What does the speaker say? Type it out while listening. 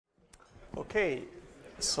Okay,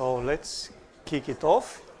 so let's kick it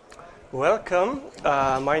off. Welcome.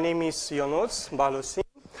 My name is Ionut Balosin.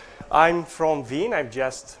 I'm from Wien. I've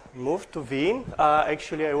just moved to Wien.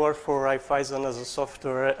 Actually, I work for Raiffeisen as a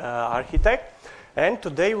software architect. And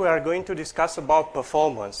today we are going to discuss about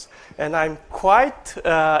performance. And I'm quite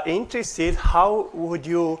interested how would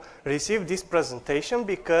you receive this presentation,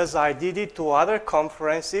 because I did it to other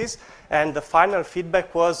conferences and the final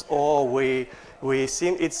feedback was,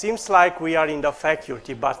 it seems like we are in the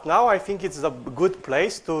faculty, but now I think it's a good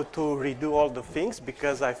place to redo all the things,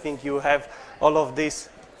 because I think you have all of this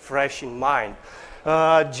fresh in mind.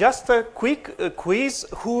 Just a quick quiz.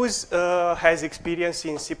 Who has experience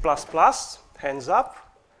in C++? Hands up.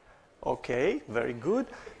 Okay, very good.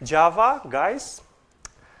 Java, guys?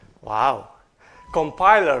 Wow.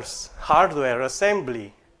 Compilers, hardware,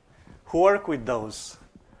 assembly. Who work with those?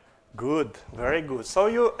 Good, very good. So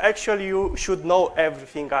you should know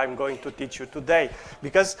everything I'm going to teach you today,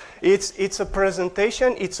 because it's a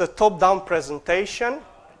presentation, it's a top-down presentation.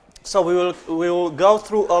 So we will go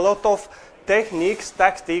through a lot of techniques,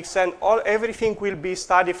 tactics, and everything will be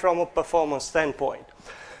studied from a performance standpoint.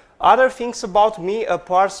 Other things about me,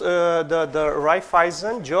 apart the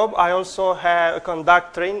Raiffeisen job, I also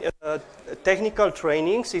conduct technical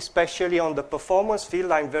trainings, especially on the performance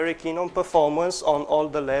field. I'm very keen on performance on all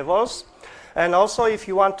the levels. And also, if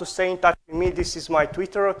you want to stay in touch with me, this is my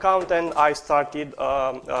Twitter account, and I started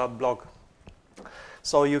a blog.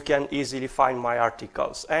 So you can easily find my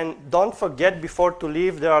articles. And don't forget, before to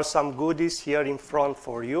leave, there are some goodies here in front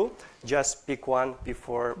for you. Just pick one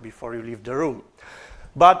before you leave the room.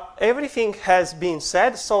 But everything has been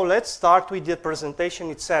said, so let's start with the presentation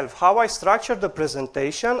itself. How I structure the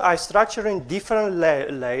presentation, I structure in different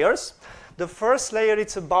layers. The first layer,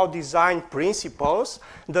 it's about design principles.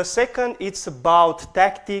 The second, it's about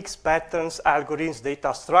tactics, patterns, algorithms,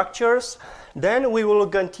 data structures. Then we will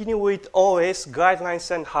continue with OS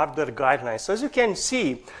guidelines and hardware guidelines. So as you can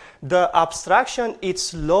see, the abstraction,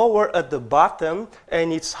 it's lower at the bottom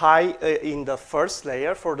and it's high in the first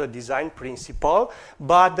layer for the design principle,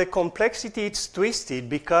 but the complexity, it's twisted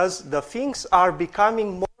because the things are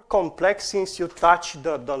becoming more complex since you touch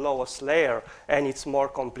the lowest layer and it's more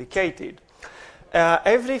complicated.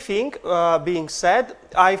 Everything being said,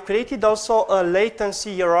 I've created also a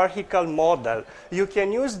latency hierarchical model. You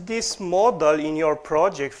can use this model in your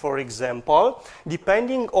project, for example,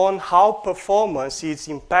 depending on how performance is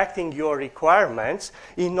impacting your requirements,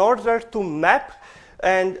 in order to map.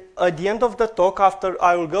 And at the end of the talk, after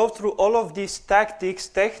I will go through all of these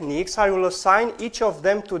techniques, I will assign each of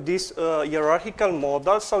them to this hierarchical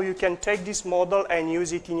model, so you can take this model and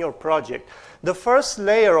use it in your project. The first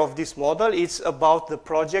layer of this model is about the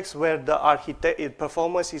projects where the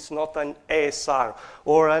performance is not an ASR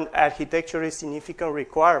or an architecturally significant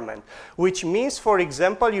requirement, which means, for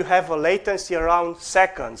example, you have a latency around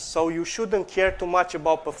seconds, so you shouldn't care too much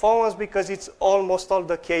about performance because it's almost all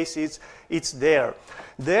the cases it's there.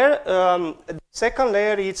 The second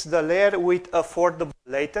layer is the layer with affordable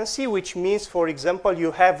latency, which means, for example,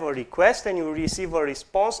 you have a request and you receive a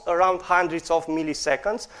response around hundreds of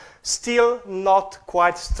milliseconds, still not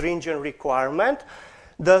quite stringent requirement.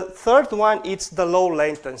 The third one is the low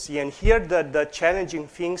latency, and here the challenging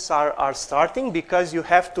things are starting, because you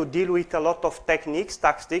have to deal with a lot of techniques,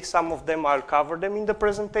 tactics. Some of them I'll cover them in the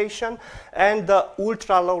presentation, and the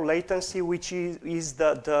ultra low latency, which is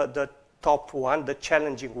the top one, the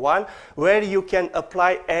challenging one, where you can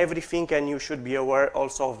apply everything, and you should be aware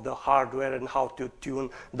also of the hardware and how to tune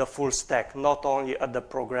the full stack, not only at the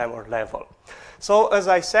programmer level. So as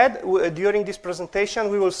I said, during this presentation,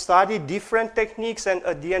 we will study different techniques, and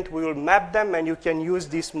at the end, we will map them, and you can use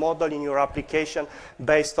this model in your application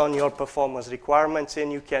based on your performance requirements,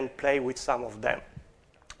 and you can play with some of them.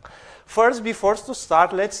 First, before to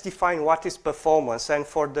start, let's define what is performance. And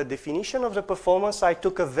for the definition of the performance, I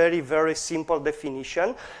took a very, very simple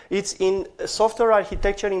definition. It's in software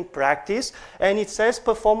architecture in practice, and it says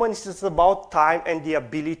performance is about time and the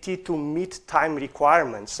ability to meet time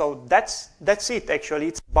requirements. So that's it, actually.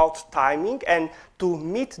 It's about timing and to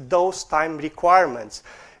meet those time requirements.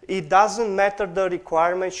 It doesn't matter, the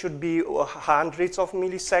requirement should be hundreds of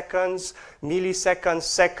milliseconds,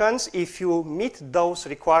 seconds. If you meet those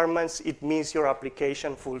requirements, it means your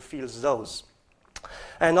application fulfills those.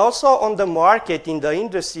 And also on the market, in the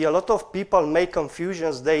industry, a lot of people make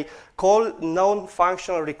confusions. They call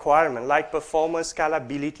non-functional requirement like performance,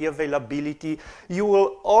 scalability, availability. You will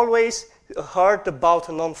always heard about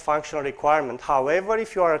a non-functional requirement. However,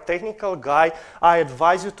 if you are a technical guy, I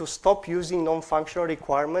advise you to stop using non-functional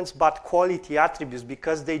requirements but quality attributes,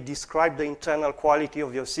 because they describe the internal quality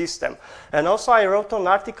of your system. And also I wrote an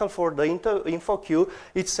article for the InfoQ.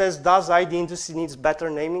 It says, does ID industry needs better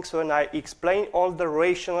naming? So when I explain all the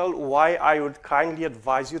rationale why I would kindly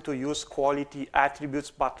advise you to use quality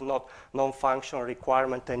attributes but not non-functional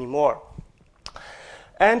requirement anymore.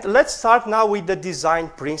 And let's start now with the design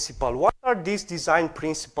principle. What are these design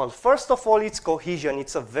principles? First of all, it's cohesion.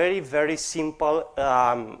 It's a very, very simple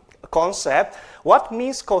concept. What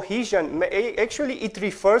means cohesion? Actually, it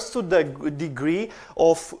refers to the degree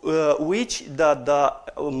of which the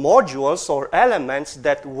modules or elements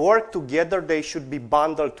that work together, they should be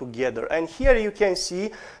bundled together. And here you can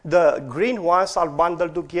see the green ones are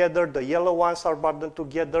bundled together, the yellow ones are bundled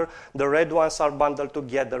together, the red ones are bundled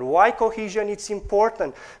together. Why cohesion? It's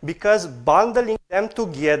important because bundling them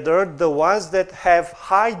together, the ones that have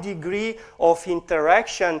high degree of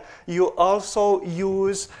interaction, you also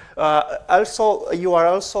use you are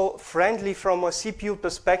also friendly from a CPU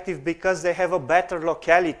perspective because they have a better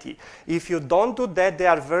locality. If you don't do that, they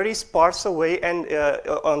are very sparse away and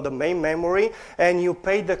on the main memory, and you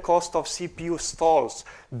pay the cost of CPU stalls.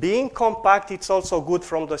 Being compact, it's also good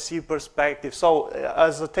from the CPU perspective. So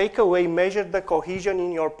as a takeaway, measure the cohesion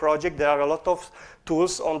in your project. There are a lot of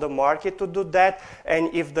tools on the market to do that,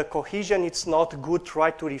 and if the cohesion is not good,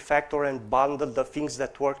 try to refactor and bundle the things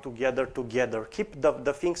that work together. Keep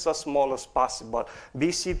the things as small as possible. Be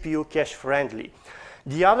CPU cache friendly.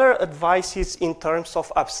 The other advice is in terms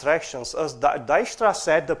of abstractions. As Dijkstra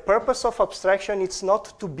said, the purpose of abstraction is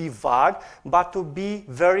not to be vague, but to be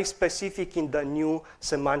very specific in the new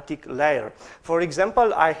semantic layer. For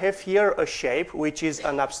example, I have here a shape, which is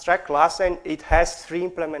an abstract class, and it has three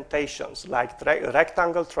implementations, like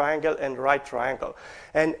rectangle, triangle, and right triangle.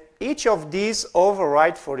 And each of these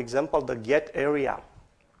override, for example, the get area.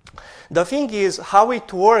 The thing is how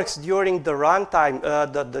it works during the runtime,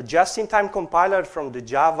 the just-in-time compiler from the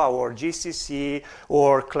Java or GCC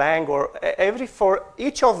or Clang or for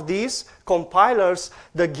each of these compilers,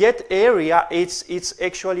 the get area, it's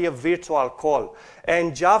actually a virtual call.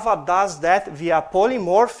 And Java does that via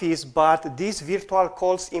polymorphism, but these virtual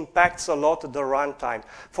calls impacts a lot the runtime.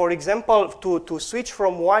 For example, to switch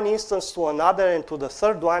from one instance to another and to the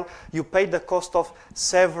third one, you pay the cost of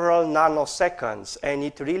several nanoseconds, and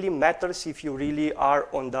it really matters if you really are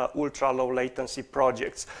on the ultra low latency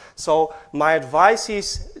projects. So my advice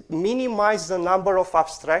is minimize the number of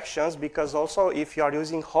abstractions, because also if you are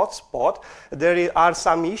using hotspot, there are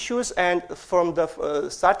some issues, and from the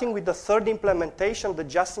starting with the third implementation, the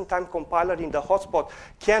just-in-time compiler in the hotspot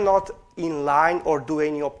cannot inline or do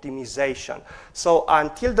any optimization. So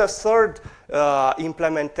until the third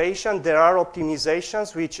implementation, there are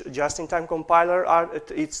optimizations which just-in-time compiler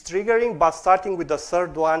it's triggering, but starting with the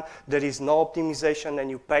third one, there is no optimization,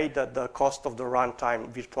 and you pay the cost of the runtime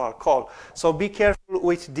virtual call. So be careful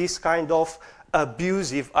with this kind of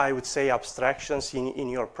abusive, I would say, abstractions in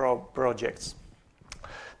your projects.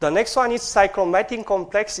 The next one is cyclomatic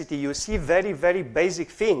complexity. You see very, very basic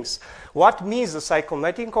things. What means the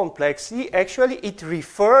cyclomatic complexity? Actually, it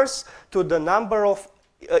refers to the number of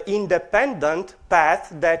independent paths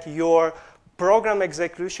that your program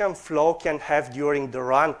execution flow can have during the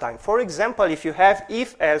runtime. For example, if you have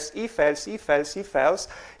if, else, if, else, if, else, if, else,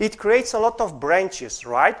 it creates a lot of branches,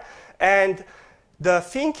 right? And the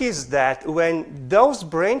thing is that when those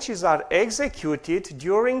branches are executed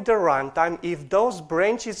during the runtime, if those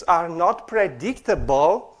branches are not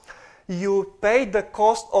predictable, you pay the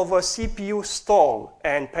cost of a CPU stall.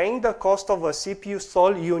 And paying the cost of a CPU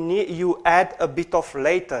stall, you add a bit of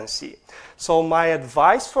latency. So my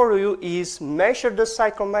advice for you is measure the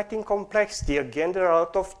cyclomatic complexity. Again, there are a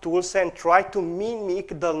lot of tools, and try to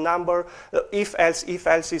mimic the number if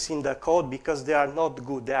else's in the code, because they are not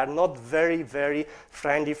good. They are not very, very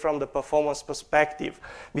friendly from the performance perspective.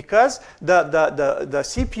 Because the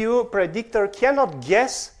CPU predictor cannot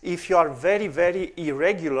guess if you are very, very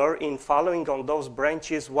irregular in following on those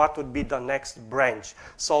branches, what would be the next branch.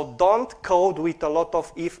 So don't code with a lot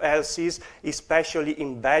of if-else's, especially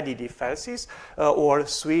embedded if-else's, or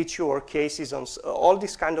switch or cases. All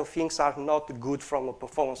these kind of things are not good from a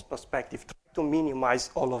performance perspective. Try to minimize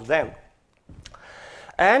all of them.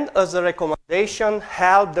 And as a recommendation,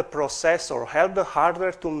 help the processor, help the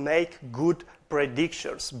hardware to make good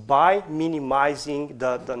predictions by minimizing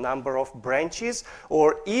the number of branches,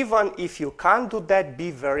 or even if you can't do that, be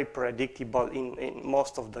very predictable in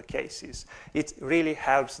most of the cases. It really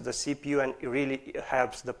helps the CPU and it really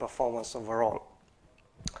helps the performance overall.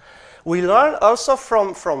 We learn also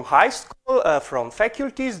from high school, from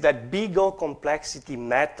faculties, that big O complexity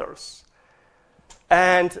matters.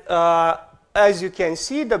 And as you can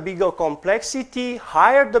see, the bigger complexity,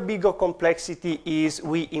 higher the bigger complexity is,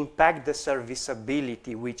 we impact the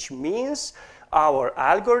serviceability, which means our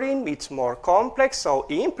algorithm, it's more complex. So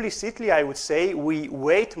implicitly, I would say we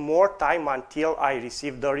wait more time until I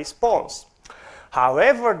receive the response.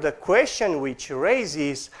 However, the question which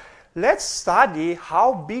raises, let's study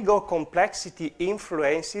how bigger complexity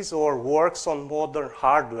influences or works on modern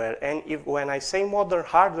hardware. And when I say modern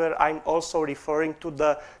hardware, I'm also referring to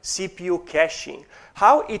the CPU caching.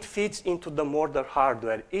 How it fits into the modern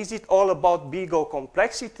hardware. Is it all about bigger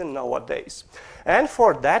complexity nowadays? And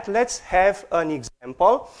for that, let's have an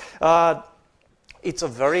example. It's a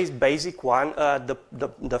very basic one.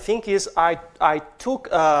 The thing is, I took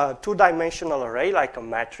a two-dimensional array, like a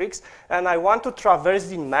matrix, and I want to traverse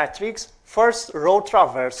the matrix. First, row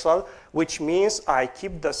traversal, which means I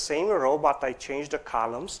keep the same row, but I change the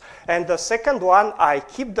columns. And the second one, I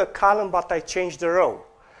keep the column, but I change the row.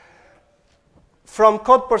 From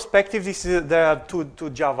code perspective, there are two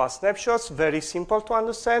Java snapshots, very simple to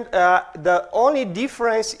understand. The only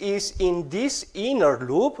difference is in this inner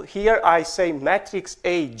loop. Here I say matrix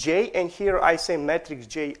AJ, and here I say matrix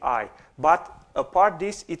JI. But apart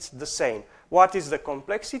this, it's the same. What is the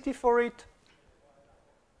complexity for it?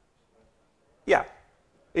 Yeah.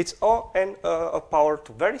 It's O and a power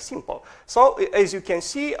 2, very simple. So as you can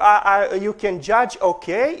see, you can judge,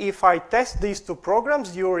 okay, if I test these two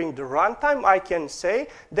programs during the runtime, I can say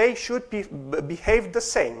they should behave the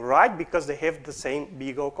same, right? Because they have the same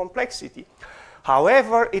big O complexity.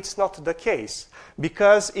 However, it's not the case,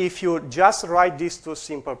 because if you just write these two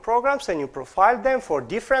simple programs and you profile them for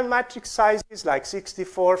different matrix sizes like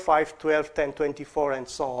 64, 512, 1024, and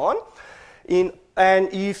so on, and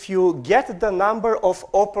if you get the number of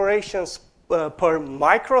operations per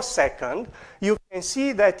microsecond, you can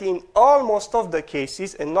see that in almost of the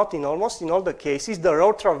cases, and not in almost, in all the cases, the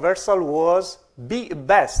row traversal was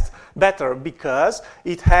better, because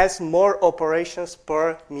it has more operations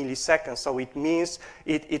per millisecond. So it means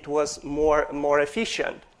it was more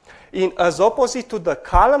efficient. As opposite to the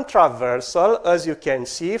column traversal, as you can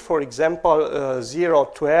see, for example,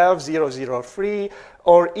 012, 003,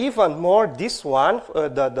 or even more, this one,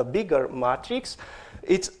 the bigger matrix,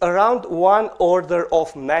 it's around 1 order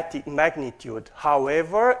of magnitude.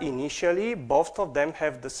 However, initially, both of them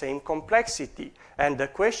have the same complexity. And the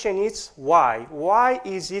question is, why? Why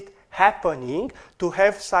is it happening to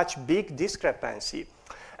have such big discrepancy?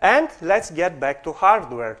 And let's get back to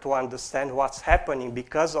hardware to understand what's happening,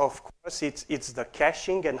 because of course it's the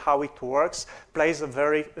caching and how it works plays a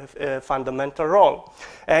very fundamental role.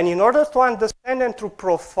 And in order to understand and to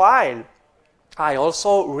profile, I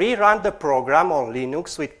also rerun the program on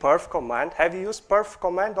Linux with perf command. Have you used perf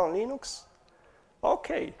command on Linux?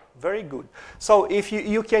 Okay, very good. So if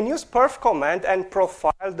you can use perf command and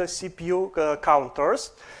profile the CPU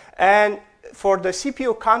counters. And for the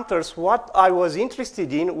CPU counters, what I was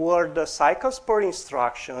interested in were the cycles per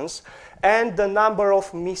instructions and the number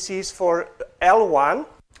of misses for L1,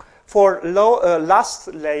 for last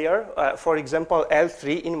layer, for example,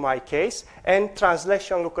 L3 in my case, and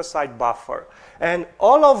translation leukocyte buffer. And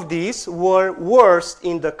all of these were worse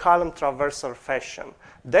in the column traversal fashion.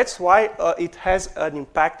 That's why it has an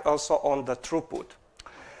impact also on the throughput.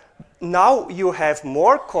 Now you have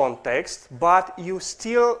more context, but you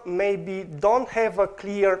still maybe don't have a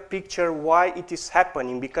clear picture why it is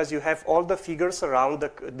happening, because you have all the figures around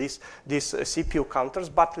these CPU counters.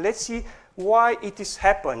 But let's see why it is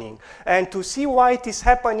happening. And to see why it is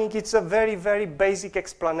happening, it's a very, very basic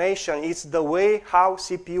explanation. It's the way how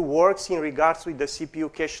CPU works in regards with the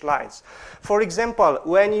CPU cache lines. For example,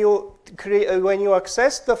 when you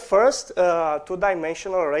access the first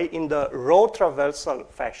two-dimensional array in the row traversal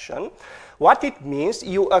fashion, what it means,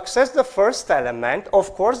 you access the first element,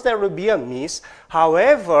 of course there will be a miss.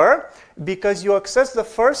 However, because you access the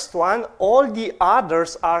first one, all the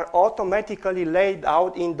others are automatically laid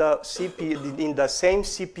out in the same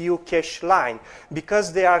CPU cache line,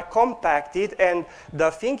 because they are compacted. And the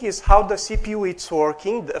thing is how the CPU is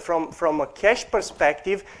working from a cache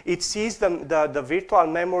perspective. It sees the virtual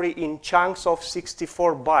memory in chunks of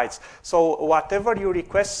 64 bytes. So whatever you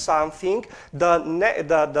request something,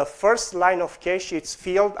 the first line line of cache, it's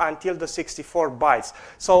filled until the 64 bytes.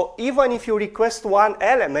 So even if you request one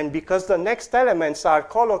element, because the next elements are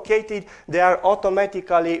collocated, they are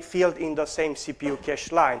automatically filled in the same CPU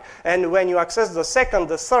cache line. And when you access the second,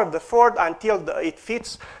 the third, the fourth, until it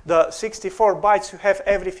fits the 64 bytes, you have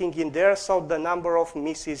everything in there, so the number of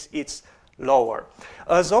misses is lower.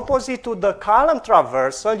 As opposite to the column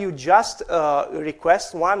traversal, you just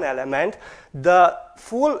request one element. The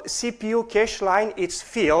full CPU cache line is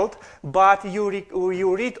filled, but you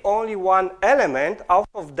read only one element out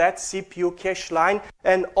of that CPU cache line,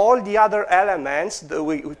 and all the other elements,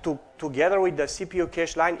 together with the CPU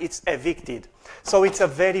cache line, it's evicted. So it's a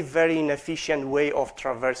very, very inefficient way of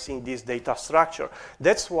traversing this data structure.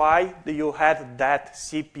 That's why you had that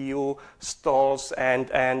CPU stalls and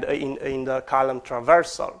in the column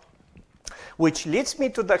traversal. Which leads me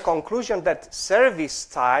to the conclusion that service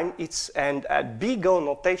time, and big O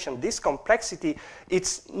notation, this complexity,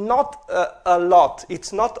 it's not a lot,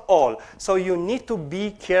 it's not all. So you need to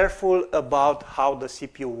be careful about how the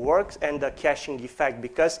CPU works and the caching effect,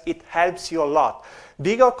 because it helps you a lot.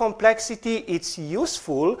 Bigger complexity, it's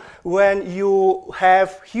useful when you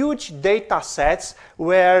have huge data sets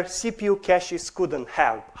where CPU caches couldn't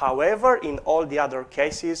help. However, in all the other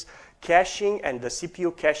cases, caching and the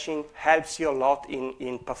CPU caching helps you a lot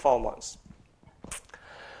in performance.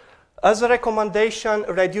 As a recommendation,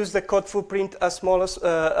 reduce the code footprint as small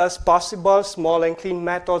as possible, small and clean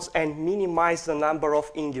methods, and minimize the number of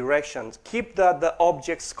indirections. Keep the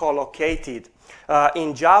objects collocated.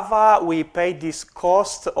 In Java, we pay this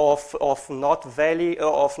cost of not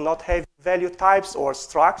heavy value types or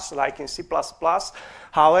structs like in C++.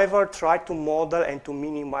 However, try to model and to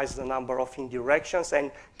minimize the number of indirections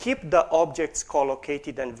and keep the objects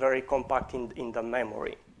collocated and very compact in the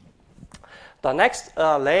memory. The next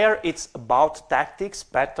layer is about tactics,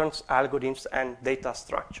 patterns, algorithms, and data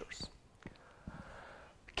structures.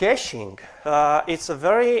 Caching. It's a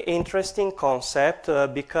very interesting concept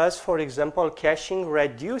because, for example, caching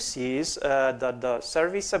reduces the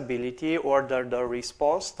serviceability or the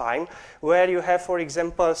response time, where you have, for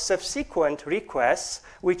example, subsequent requests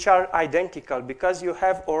which are identical because you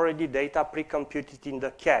have already data pre-computed in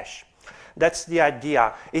the cache. That's the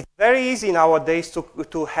idea. It's very easy nowadays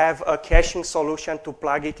to have a caching solution to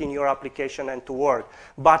plug it in your application and to work,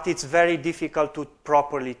 but it's very difficult to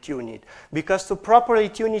properly tune it. Because to properly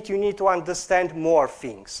tune it, you need to understand more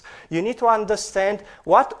things. You need to understand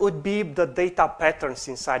what would be the data patterns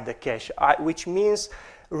inside the cache, which means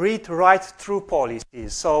read-write through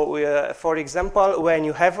policies. So, for example, when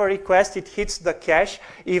you have a request, it hits the cache.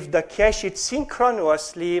 If the cache is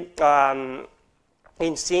synchronously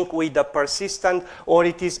in sync with the persistent, or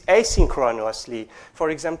it is asynchronously. For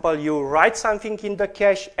example, you write something in the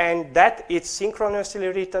cache and that is synchronously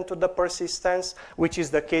written to the persistence, which is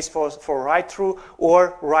the case for write-through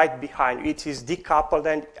or write-behind. It is decoupled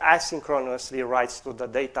and asynchronously writes to the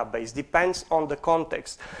database. Depends on the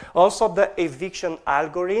context. Also, the eviction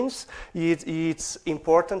algorithms, it's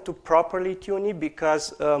important to properly tune it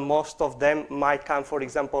because most of them might come, for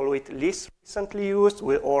example, with least recently used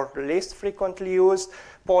or least frequently used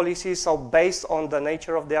policies. So based on the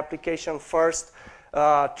nature of the application, first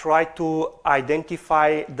try to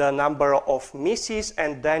identify the number of misses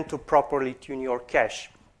and then to properly tune your cache.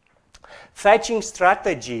 Fetching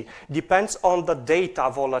strategy depends on the data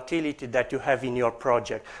volatility that you have in your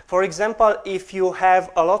project. For example, if you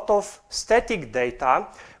have a lot of static data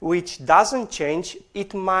which doesn't change,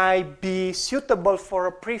 it might be suitable for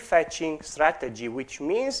a prefetching strategy, which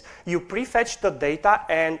means you prefetch the data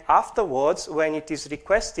and afterwards, when it is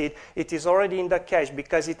requested, it is already in the cache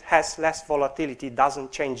because it has less volatility, it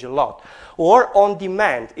doesn't change a lot. Or on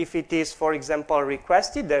demand, if it is, for example,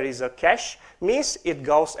 requested, there is a cache miss, it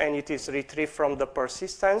goes and it is retrieved from the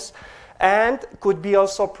persistence, and could be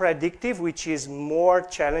also predictive, which is more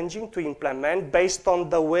challenging to implement. Based on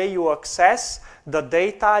the way you access the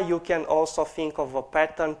data, you can also think of a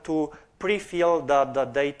pattern to pre-fill the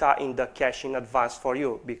data in the cache in advance for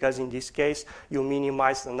you, because in this case, you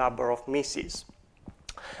minimize the number of misses.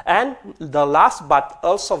 And the last, but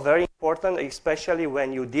also very important, especially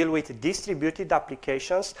when you deal with distributed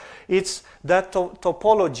applications, it's the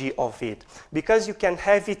topology of it. Because you can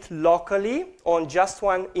have it locally on just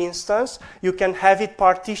one instance, you can have it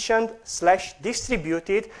partitioned /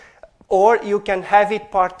 distributed, or you can have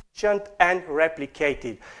it partitioned and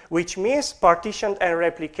replicated. which means partitioned and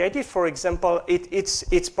replicated. For example,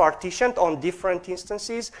 it's partitioned on different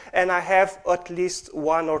instances, and I have at least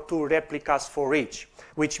 1 or 2 replicas for each,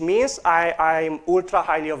 which means I'm ultra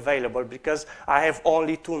highly available because I have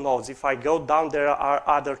only 2 nodes. If I go down, there are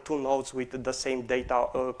other 2 nodes with the same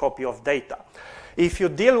data, copy of data. If you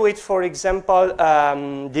deal with, for example,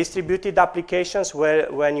 distributed applications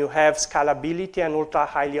when you have scalability and ultra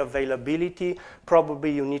highly availability,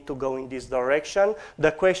 probably you need to go in this direction.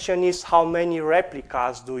 The question is, how many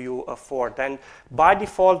replicas do you afford? And by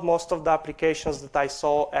default, most of the applications that I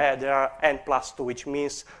saw, there are n+2, which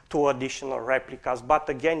means 2 additional replicas. But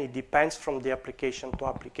again, it depends from the application to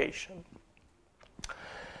application.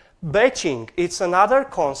 Batching, it's another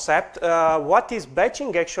concept. What is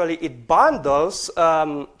batching? Actually, it bundles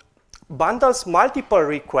multiple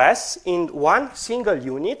requests in one single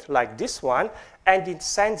unit, like this one, and it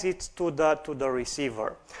sends it to the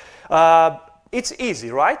receiver. It's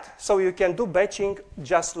easy, right? So you can do batching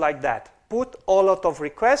just like that. Put a lot of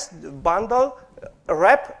requests, bundle,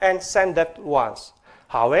 wrap, and send that once.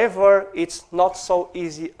 However, it's not so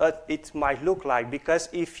easy as it might look like, because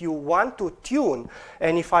if you want to tune,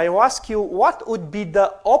 and if I ask you what would be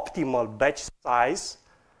the optimal batch size,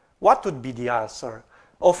 what would be the answer?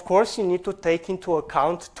 Of course, you need to take into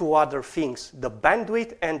account 2 other things, the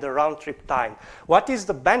bandwidth and the round trip time. What is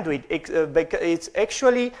the bandwidth? It's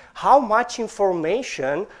actually how much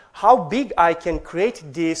information, how big I can create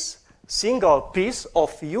this single piece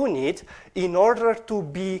of unit in order to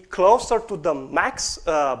be closer to the max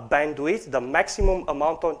bandwidth, the maximum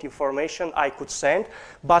amount of information I could send.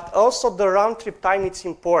 But also the round trip time, it's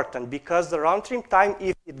important, because the round trip time,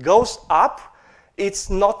 if it goes up, it's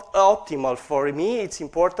not optimal for me. It's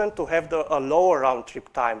important to have a lower round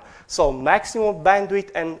trip time. So maximum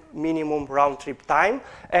bandwidth and minimum round trip time,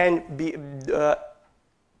 and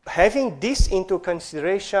having this into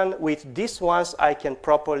consideration with these ones, I can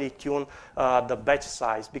properly tune the batch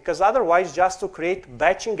size. Because otherwise, just to create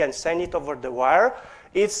batching and send it over the wire,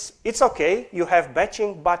 it's okay. You have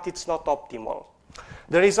batching, but it's not optimal.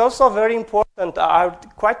 There is also very important, I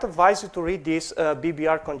would quite advise you to read this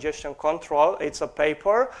BBR congestion control. It's a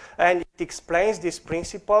paper, and it explains these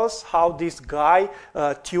principles, how this guy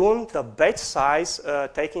tuned the batch size,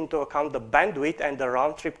 taking into account the bandwidth and the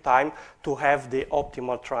round trip time to have the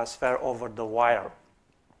optimal transfer over the wire.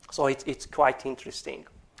 So it's quite interesting.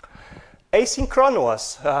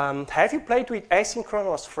 Asynchronous. Have you played with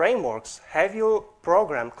asynchronous frameworks? Have you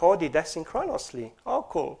coded asynchronously? Oh,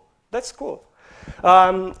 cool. That's cool.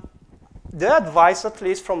 The advice, at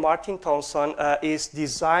least from Martin Thompson, is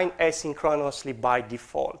design asynchronously by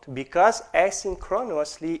default, because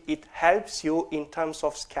asynchronously it helps you in terms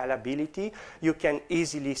of scalability. You can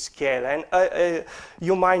easily scale, and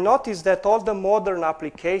you might notice that all the modern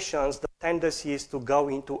applications, the tendency is to go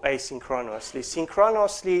into asynchronously.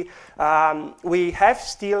 Synchronously,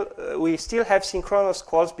 we still have synchronous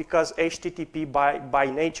calls because HTTP by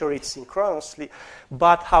nature it's synchronously.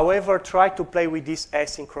 But however, try to play with this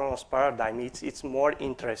asynchronous paradigm. It's more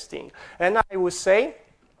interesting. And I would say,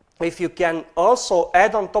 if you can also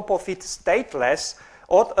add on top of it stateless,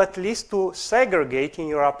 or at least to segregate in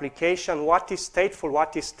your application what is stateful,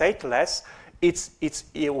 what is stateless, it's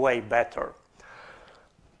way better.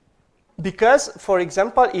 Because, for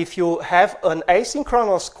example, if you have an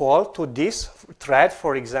asynchronous call to this thread,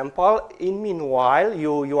 for example, in meanwhile,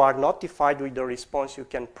 you are notified with the response, you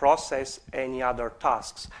can process any other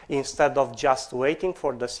tasks instead of just waiting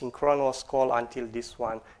for the synchronous call until this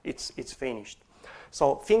one it's finished.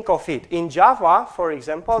 So think of it. In Java, for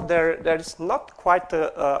example, there is not quite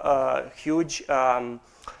a huge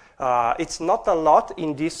it's not a lot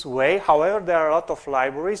in this way. However, there are a lot of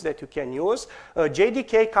libraries that you can use.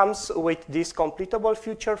 JDK comes with this completable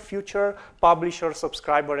future, publisher,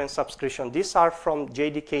 subscriber, and subscription. These are from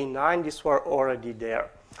JDK 9. These were already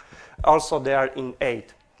there. Also, they are in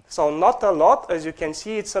 8. So not a lot. As you can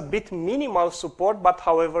see, it's a bit minimal support, but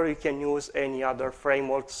however, you can use any other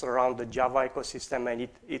frameworks around the Java ecosystem, and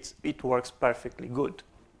it works perfectly good.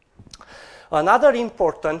 Another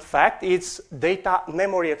important fact is data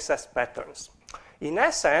memory access patterns. In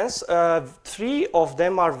essence, 3 of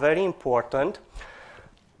them are very important.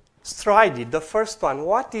 Strided, the first one.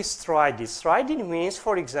 What is strided? Strided means,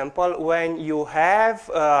 for example, when you have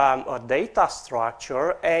a data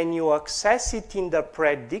structure and you access it in the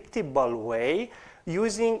predictable way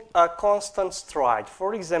using a constant stride.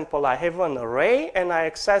 For example, I have an array and I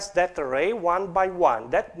access that array one by one.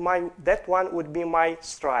 That one would be my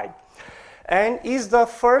stride. And is the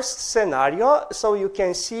first scenario, so you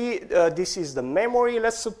can see this is the memory,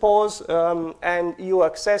 let's suppose, and you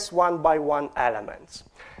access one by one elements.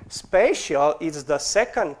 Spatial is the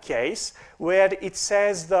second case where it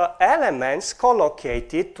says the elements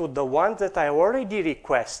collocated to the ones that I already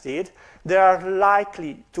requested, they are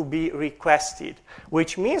likely to be requested,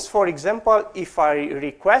 which means, for example, if I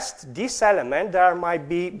request this element, there might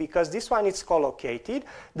be, because this one is collocated,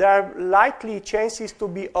 there are likely chances to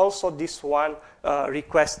be also this one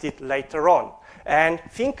requested later on. And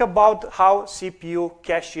think about how CPU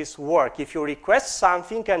caches work. If you request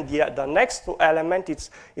something and the next element,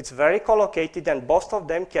 it's very collocated and both of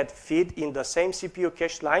them can feed in the same CPU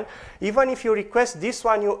cache line, even if you request this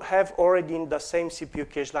one, you have already in the same CPU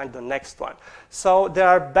cache line the next one. So there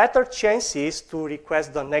are better chances to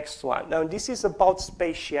request the next one. Now this is about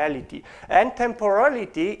spatiality. And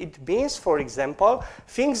temporality, it means, for example,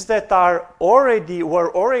 things that were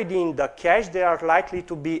already in the cache, they are likely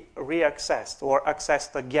to be reaccessed or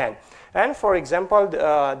accessed again. And for example,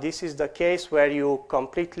 this is the case where you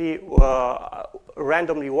completely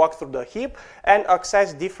randomly walk through the heap and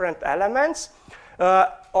access different elements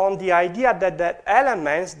on the idea that the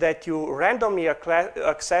elements that you randomly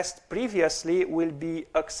accessed previously will be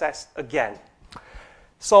accessed again.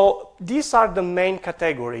 So these are the main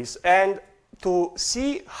categories. And to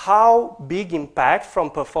see how big impact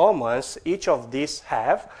from performance each of these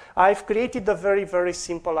have, I've created a very, very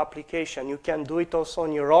simple application. You can do it also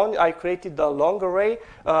on your own. I created the long array.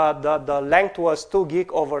 The length was 2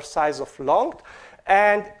 gig over size of long.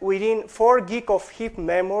 And within 4 gig of heap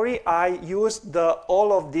memory, I used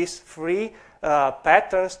all of these free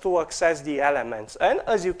patterns to access the elements. And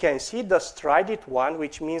as you can see, the strided one,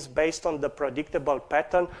 which means based on the predictable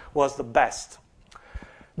pattern, was the best.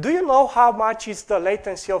 Do you know how much is the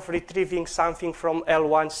latency of retrieving something from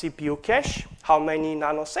L1 CPU cache? How many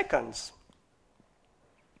nanoseconds?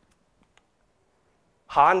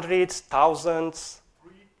 Hundreds, thousands?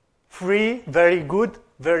 Free, very good,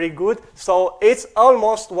 very good. So it's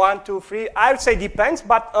almost 1 to 3. I would say depends,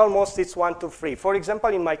 but almost it's 1 to 3. For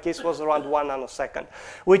example, in my case was around 1 nanosecond,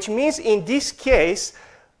 which means in this case,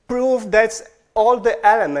 prove that all the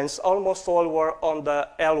elements, almost all were on the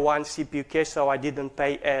L1 CPU cache, so I didn't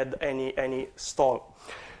add any stall.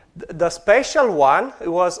 The spatial one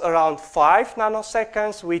was around 5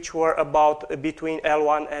 nanoseconds, which were about between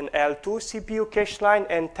L1 and L2 CPU cache line,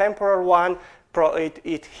 and temporal one,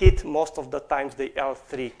 it hit most of the times the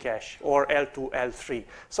L3 cache, or L2, L3.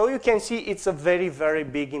 So you can see it's a very, very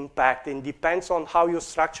big impact. It depends on how you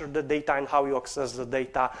structure the data and how you access the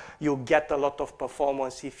data. You get a lot of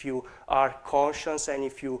performance if you are conscious and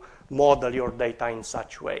if you model your data in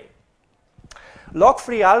such way.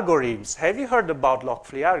 Log-free algorithms. Have you heard about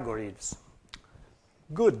log-free algorithms?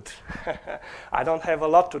 Good. I don't have a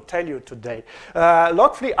lot to tell you today.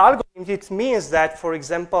 Log-free algorithms, it means that, for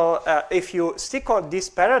example, if you stick on this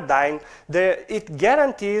paradigm, it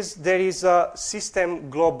guarantees there is a system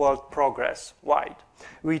global progress wide,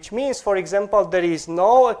 which means, for example, there is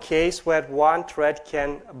no case where one thread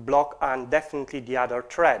can block indefinitely the other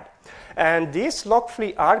thread. And these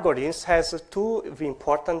log-free algorithms has 2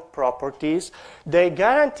 important properties. They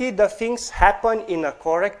guarantee that things happen in a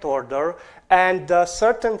correct order and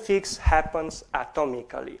certain things happens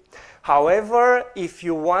atomically. However, if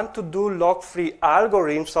you want to do log-free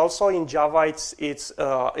algorithms, also in Java,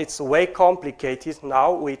 it's way complicated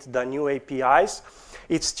now with the new APIs.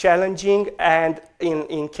 It's challenging, and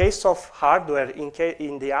in case of hardware,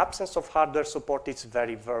 in the absence of hardware support, it's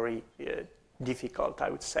very, very difficult, I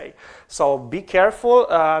would say. So be careful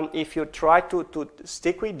if you try to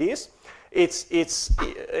stick with this.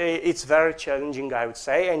 It's very challenging, I would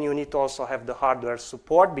say, and you need to also have the hardware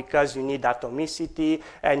support because you need atomicity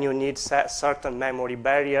and you need certain memory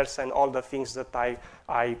barriers and all the things that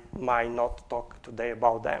I might not talk today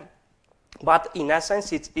about them. But in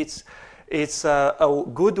essence, it's a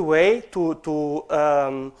good way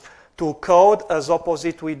to code as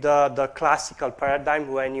opposite with the classical paradigm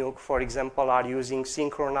when you, for example, are using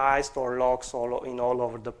synchronized or logs in all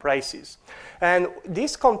over the places. And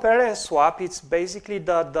this compare and swap, it's basically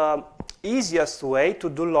the easiest way to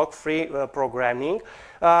do log-free programming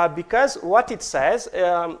because what it says,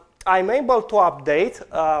 I'm able to update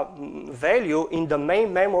value in the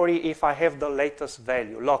main memory if I have the latest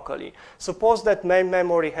value locally. Suppose that main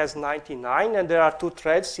memory has 99 and there are 2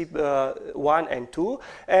 threads, 1 and 2,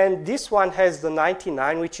 and this one has the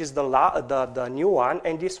 99, which is the new one,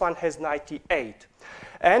 and this one has 98.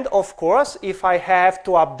 And of course, if I have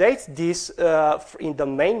to update this in the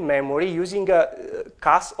main memory using a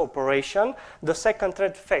cas operation, the second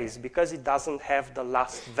thread fails because it doesn't have the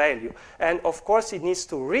last value. And of course, it needs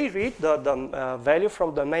to reread the value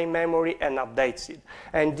from the main memory and updates it.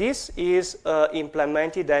 And this is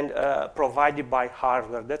implemented and provided by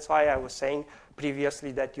hardware. That's why I was saying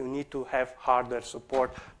previously that you need to have hardware support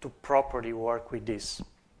to properly work with this.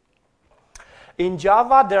 In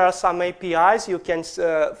Java, there are some APIs you can,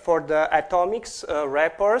 for the atomics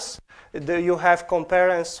wrappers. You have compare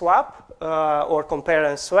and swap or compare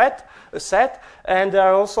and set, and there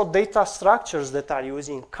are also data structures that are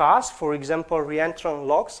using CAS. For example, reentrant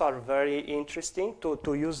locks are very interesting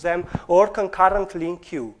to use them, or concurrent link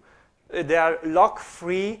queue. They are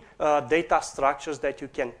lock-free data structures that you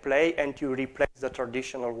can play, and you replace the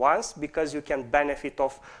traditional ones because you can benefit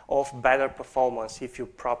of better performance if you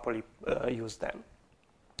properly use them.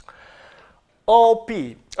 OOP.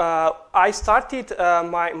 I started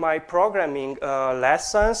my programming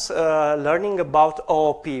lessons learning about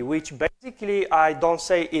OOP, which basically I don't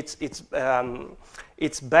say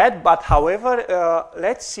it's bad, but however,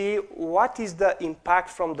 let's see what is the impact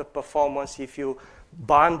from the performance if you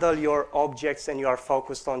bundle your objects and you are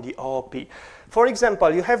focused on the OOP. For example,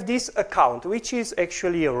 you have this account, which is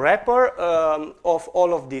actually a wrapper of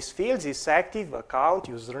all of these fields. It's active, account,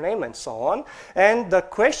 username, and so on. And the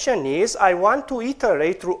question is, I want to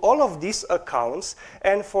iterate through all of these accounts,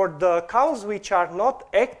 and for the accounts which are not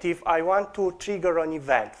active, I want to trigger an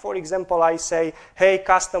event. For example, I say, hey,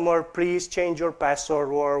 customer, please change your password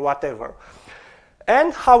or whatever.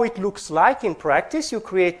 And how it looks like in practice, you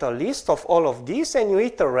create a list of all of these and you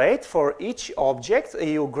iterate for each object.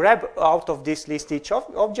 You grab out of this list each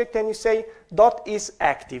object and you say dot is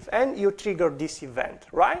active and you trigger this event,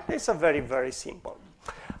 right? It's a very, very simple.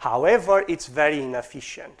 However, it's very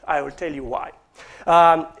inefficient. I will tell you why.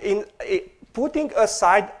 Putting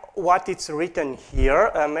aside what it's written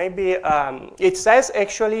here, maybe it says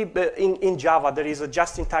actually in Java there is a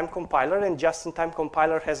just-in-time compiler, and just-in-time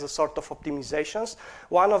compiler has a sort of optimizations.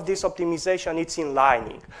 One of these optimization is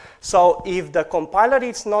inlining. So if the compiler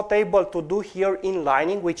is not able to do here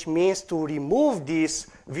inlining, which means to remove this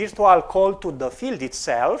virtual call to the field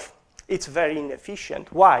itself, it's very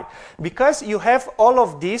inefficient. Why? Because you have all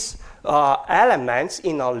of these elements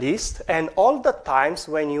in a list, and all the times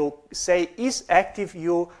when you say is active,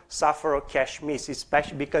 you suffer a cache miss,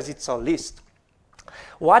 especially because it's a list.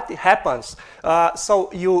 What happens?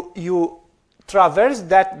 So you traverse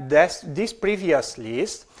this previous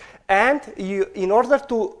list, and in order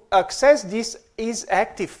to access this is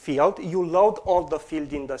active field, you load all the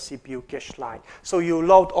field in the CPU cache line. So you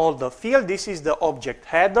load all the field. This is the object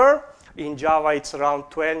header. In Java, it's around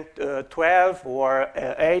 12 or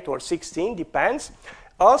 8 or 16, depends.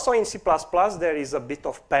 Also in C++, there is a bit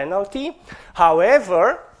of penalty.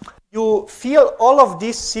 However, you fill all of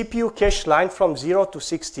this CPU cache line from 0 to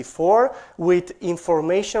 64 with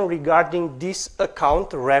information regarding this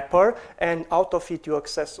account wrapper, and out of it you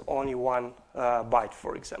access only 1 byte,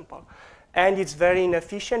 for example. And it's very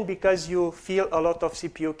inefficient because you fill a lot of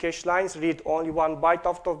CPU cache lines, read only 1 byte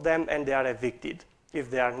out of them, and they are evicted if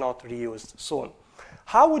they are not reused soon.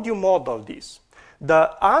 How would you model this? The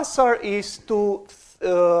answer is to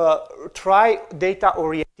try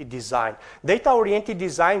data-oriented design. Data-oriented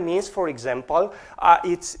design means, for example,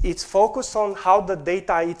 it's focused on how the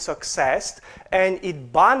data is accessed, and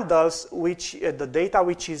it bundles the data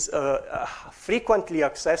which is frequently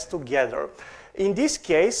accessed together. In this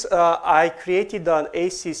case, I created an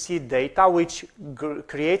ACC data which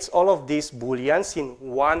creates all of these booleans in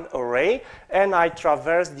one array, and I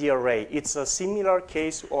traverse the array. It's a similar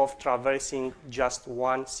case of traversing just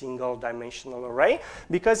one single dimensional array,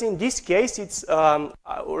 because in this case, it's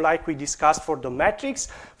like we discussed for the matrix.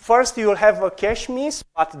 First, you'll have a cache miss,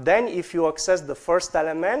 but then if you access the first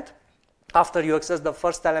element, after you access the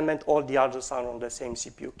first element, all the others are on the same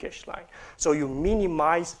CPU cache line. So you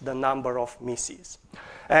minimize the number of misses.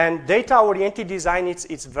 And data-oriented design,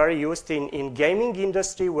 it's very used in gaming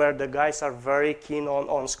industry, where the guys are very keen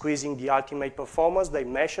on squeezing the ultimate performance. They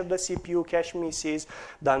measure the CPU cache misses,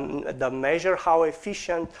 they measure how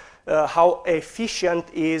efficient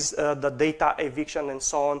is the data eviction and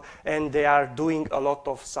so on, and they are doing a lot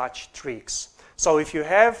of such tricks. So if you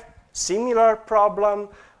have similar problem,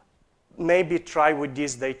 maybe try with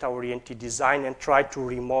this data-oriented design and try to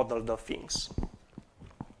remodel the things.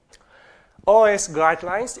 OS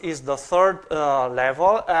guidelines is the third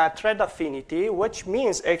level, thread affinity, which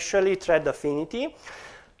means actually thread affinity.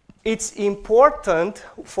 It's important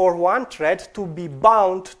for one thread to be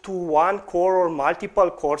bound to one core or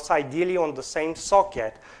multiple cores, ideally on the same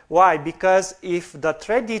socket. Why? Because if the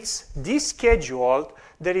thread is descheduled,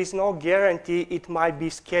 there is no guarantee it might be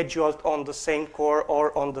scheduled on the same core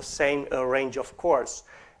or on the same range of cores.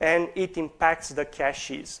 and it impacts the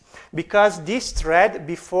caches. Because this thread,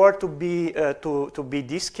 before to be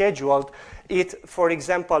descheduled, it, for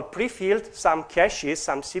example, pre-filled some caches,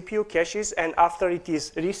 some CPU caches, and after it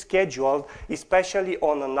is rescheduled, especially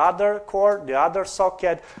on another core, the other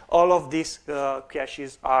socket, all of these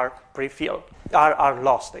caches are pre-filled, are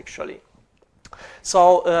lost actually.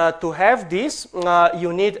 So to have this,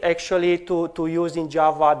 you need actually to use in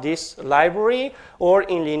Java this library, or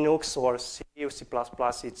in Linux or C or C++,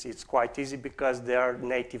 it's quite easy because they are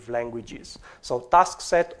native languages. So task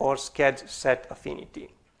set or sched set affinity.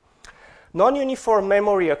 Non-uniform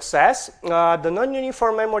memory access. The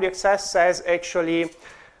non-uniform memory access says actually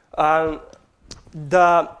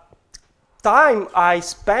the time I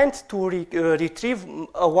spent to retrieve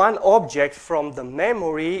one object from the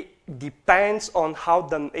memory depends on how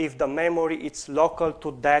if the memory is local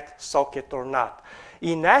to that socket or not.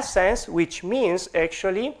 In essence, which means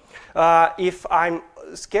actually if I'm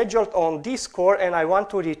scheduled on this core and I want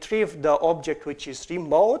to retrieve the object which is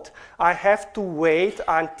remote, I have to wait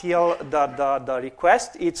until the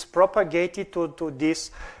request is propagated to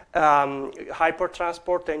this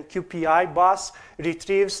hypertransport and QPI bus,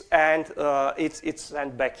 retrieves, and it's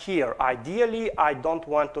sent back here. Ideally, I don't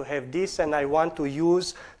want to have this, and I want to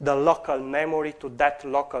use the local memory to that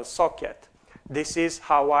local socket. This is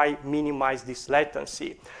how I minimize this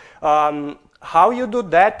latency. How you do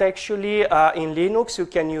that, actually, in Linux, you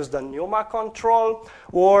can use the NUMA control,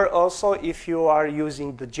 or also if you are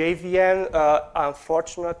using the JVM,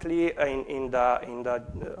 unfortunately, in the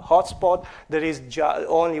hotspot, there is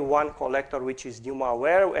only one collector, which is NUMA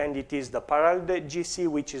aware, and it is the parallel GC,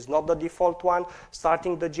 which is not the default one,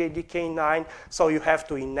 starting the JDK9, so you have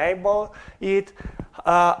to enable it.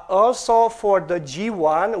 Also, for the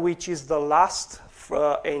G1, which is the last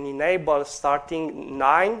and enable starting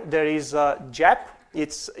 9, there is a JEP.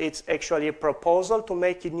 It's actually a proposal to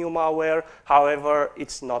make it NUMA aware. However,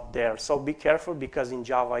 it's not there. So be careful, because in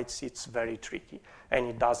Java it's very tricky and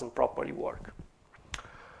it doesn't properly work.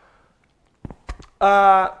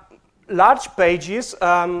 Large pages.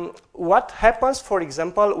 What happens, for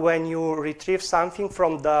example, when you retrieve something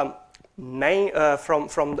from the main from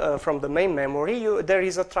the main memory? There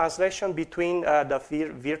is a translation between the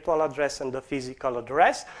virtual address and the physical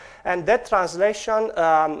address, and that translation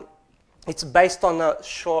it's based on a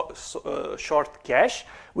short cache,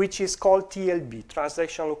 which is called TLB,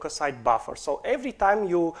 translation leukocyte buffer. So every time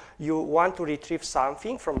you want to retrieve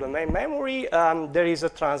something from the main memory, there is a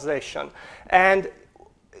translation. And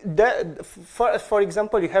for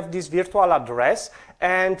example, you have this virtual address,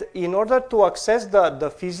 and in order to access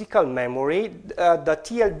the physical memory, the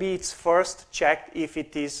TLB is first checked if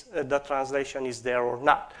it is the translation is there or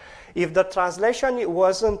not. If the translation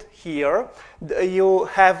wasn't here, you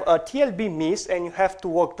have a TLB miss and you have to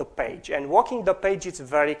walk the page. And walking the page is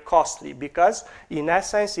very costly because, in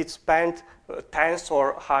essence, it spent tens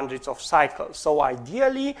or hundreds of cycles. So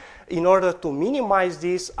ideally, in order to minimize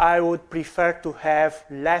this, I would prefer to have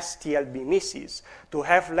less TLB misses. To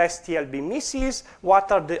have less TLB misses,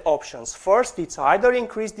 what are the options? First, it's either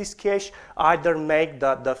increase this cache, either make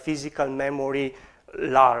the physical memory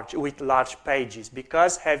large, with large pages,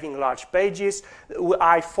 because having large pages,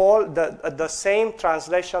 the same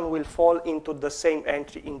translation will fall into the same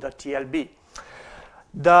entry in the TLB.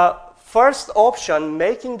 The first option,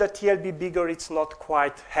 making the TLB bigger, it's not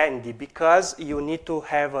quite handy because you need to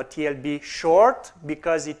have a TLB short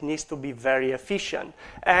because it needs to be very efficient.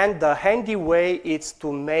 And the handy way is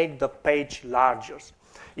to make the page larger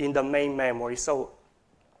in the main memory. So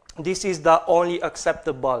this is the only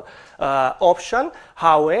acceptable option.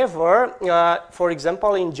 However, for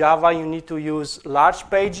example, in Java, you need to use large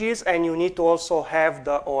pages, and you need to also have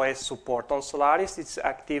the OS support. On Solaris, it's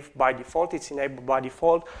active by default. It's enabled by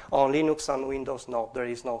default. On Linux and Windows, no, there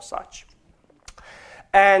is no such.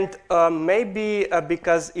 And maybe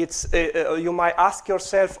because it's, you might ask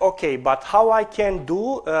yourself, okay, but how I can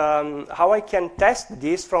test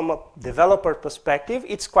this from a developer perspective?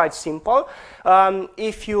 It's quite simple.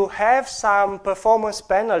 If you have some performance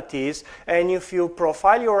penalties, and if you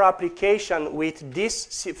profile your application with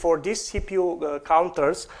this, for these CPU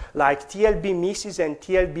counters, like TLB misses and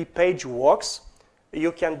TLB page walks,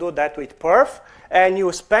 you can do that with perf, and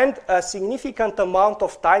you spend a significant amount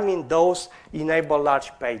of time in those enable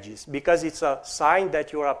large pages, because it's a sign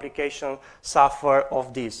that your application suffers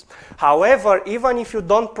of this. However, even if you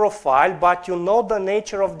don't profile, but you know the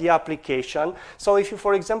nature of the application, so if you,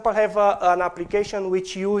 for example, have an application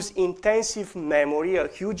which uses intensive memory, a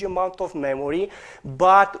huge amount of memory,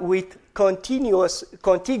 but with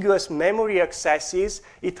contiguous memory accesses,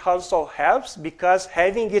 it also helps, because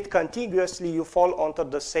having it contiguously, you fall onto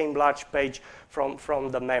the same large page from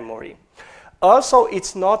the memory. Also,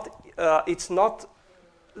 it's not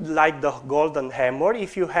like the golden hammer.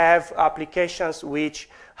 If you have applications which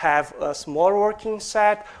have a small working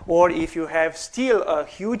set, or if you have still a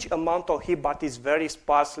huge amount of heap but is very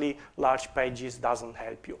sparsely large pages, doesn't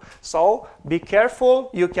help you. So be careful.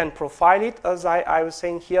 You can profile it, as I was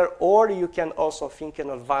saying here, or you can also think in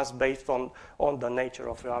advance based on the nature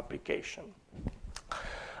of your application.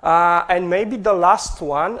 And maybe the last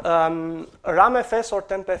one, RAMFS or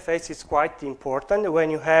TempFS is quite important when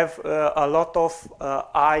you have a lot of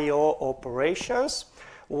I/O operations.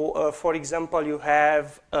 For example, you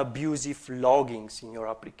have abusive loggings in your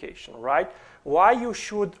application, right? Why you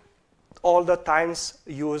should all the times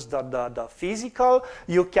use the physical?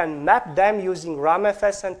 You can map them using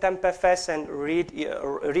RAMFS and TempFS and read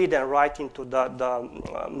and write into the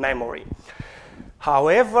memory.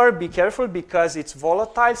 However, be careful because it's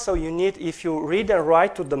volatile, so you need, if you read and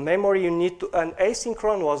write to the memory, you need an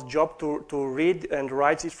asynchronous job to read and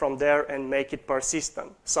write it from there and make it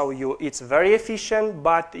persistent. So it's very efficient,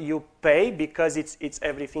 but you pay because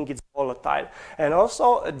everything is volatile. And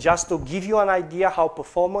also, just to give you an idea how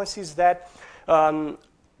performance is that,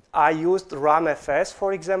 I used RAMFS,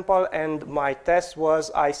 for example, and my test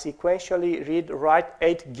was I sequentially write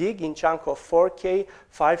 8 gig in chunk of 4K,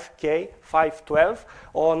 5K, 512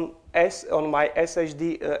 on my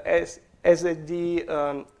SSD,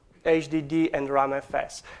 HDD, and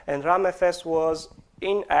RAMFS. And RAMFS was,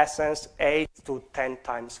 in essence, 8 to 10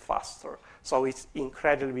 times faster. So it's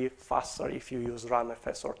incredibly faster if you use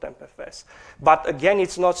RAMFS or TempFS. But again,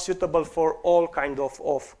 it's not suitable for all kind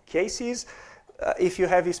of cases. If you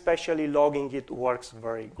have especially logging, it works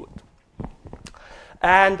very good.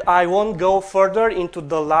 And I won't go further into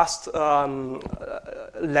the last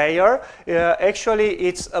layer. Actually,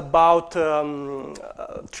 it's about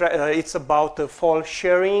file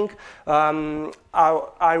sharing.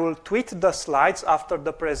 I will tweet the slides after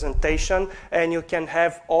the presentation, and you can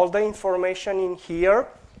have all the information in here.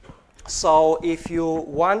 So if you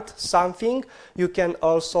want something, you can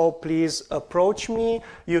also please approach me.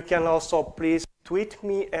 You can also please tweet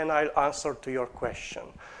me, and I'll answer to your question.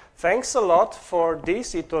 Thanks a lot for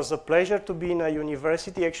this. It was a pleasure to be in a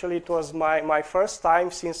university. Actually, it was my first time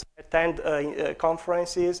since I attend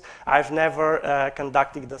conferences. I've never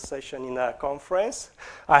conducted the session in a conference.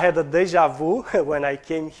 I had a deja vu when I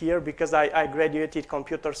came here because I graduated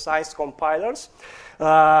computer science compilers.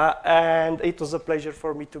 And it was a pleasure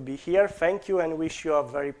for me to be here. Thank you and wish you a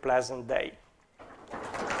very pleasant day.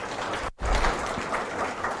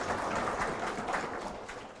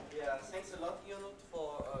 Thanks a lot, Ionut,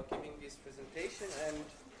 for giving this presentation, and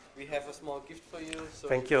we have a small gift for you. So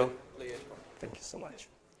Thank you. Play it. Thank you so much.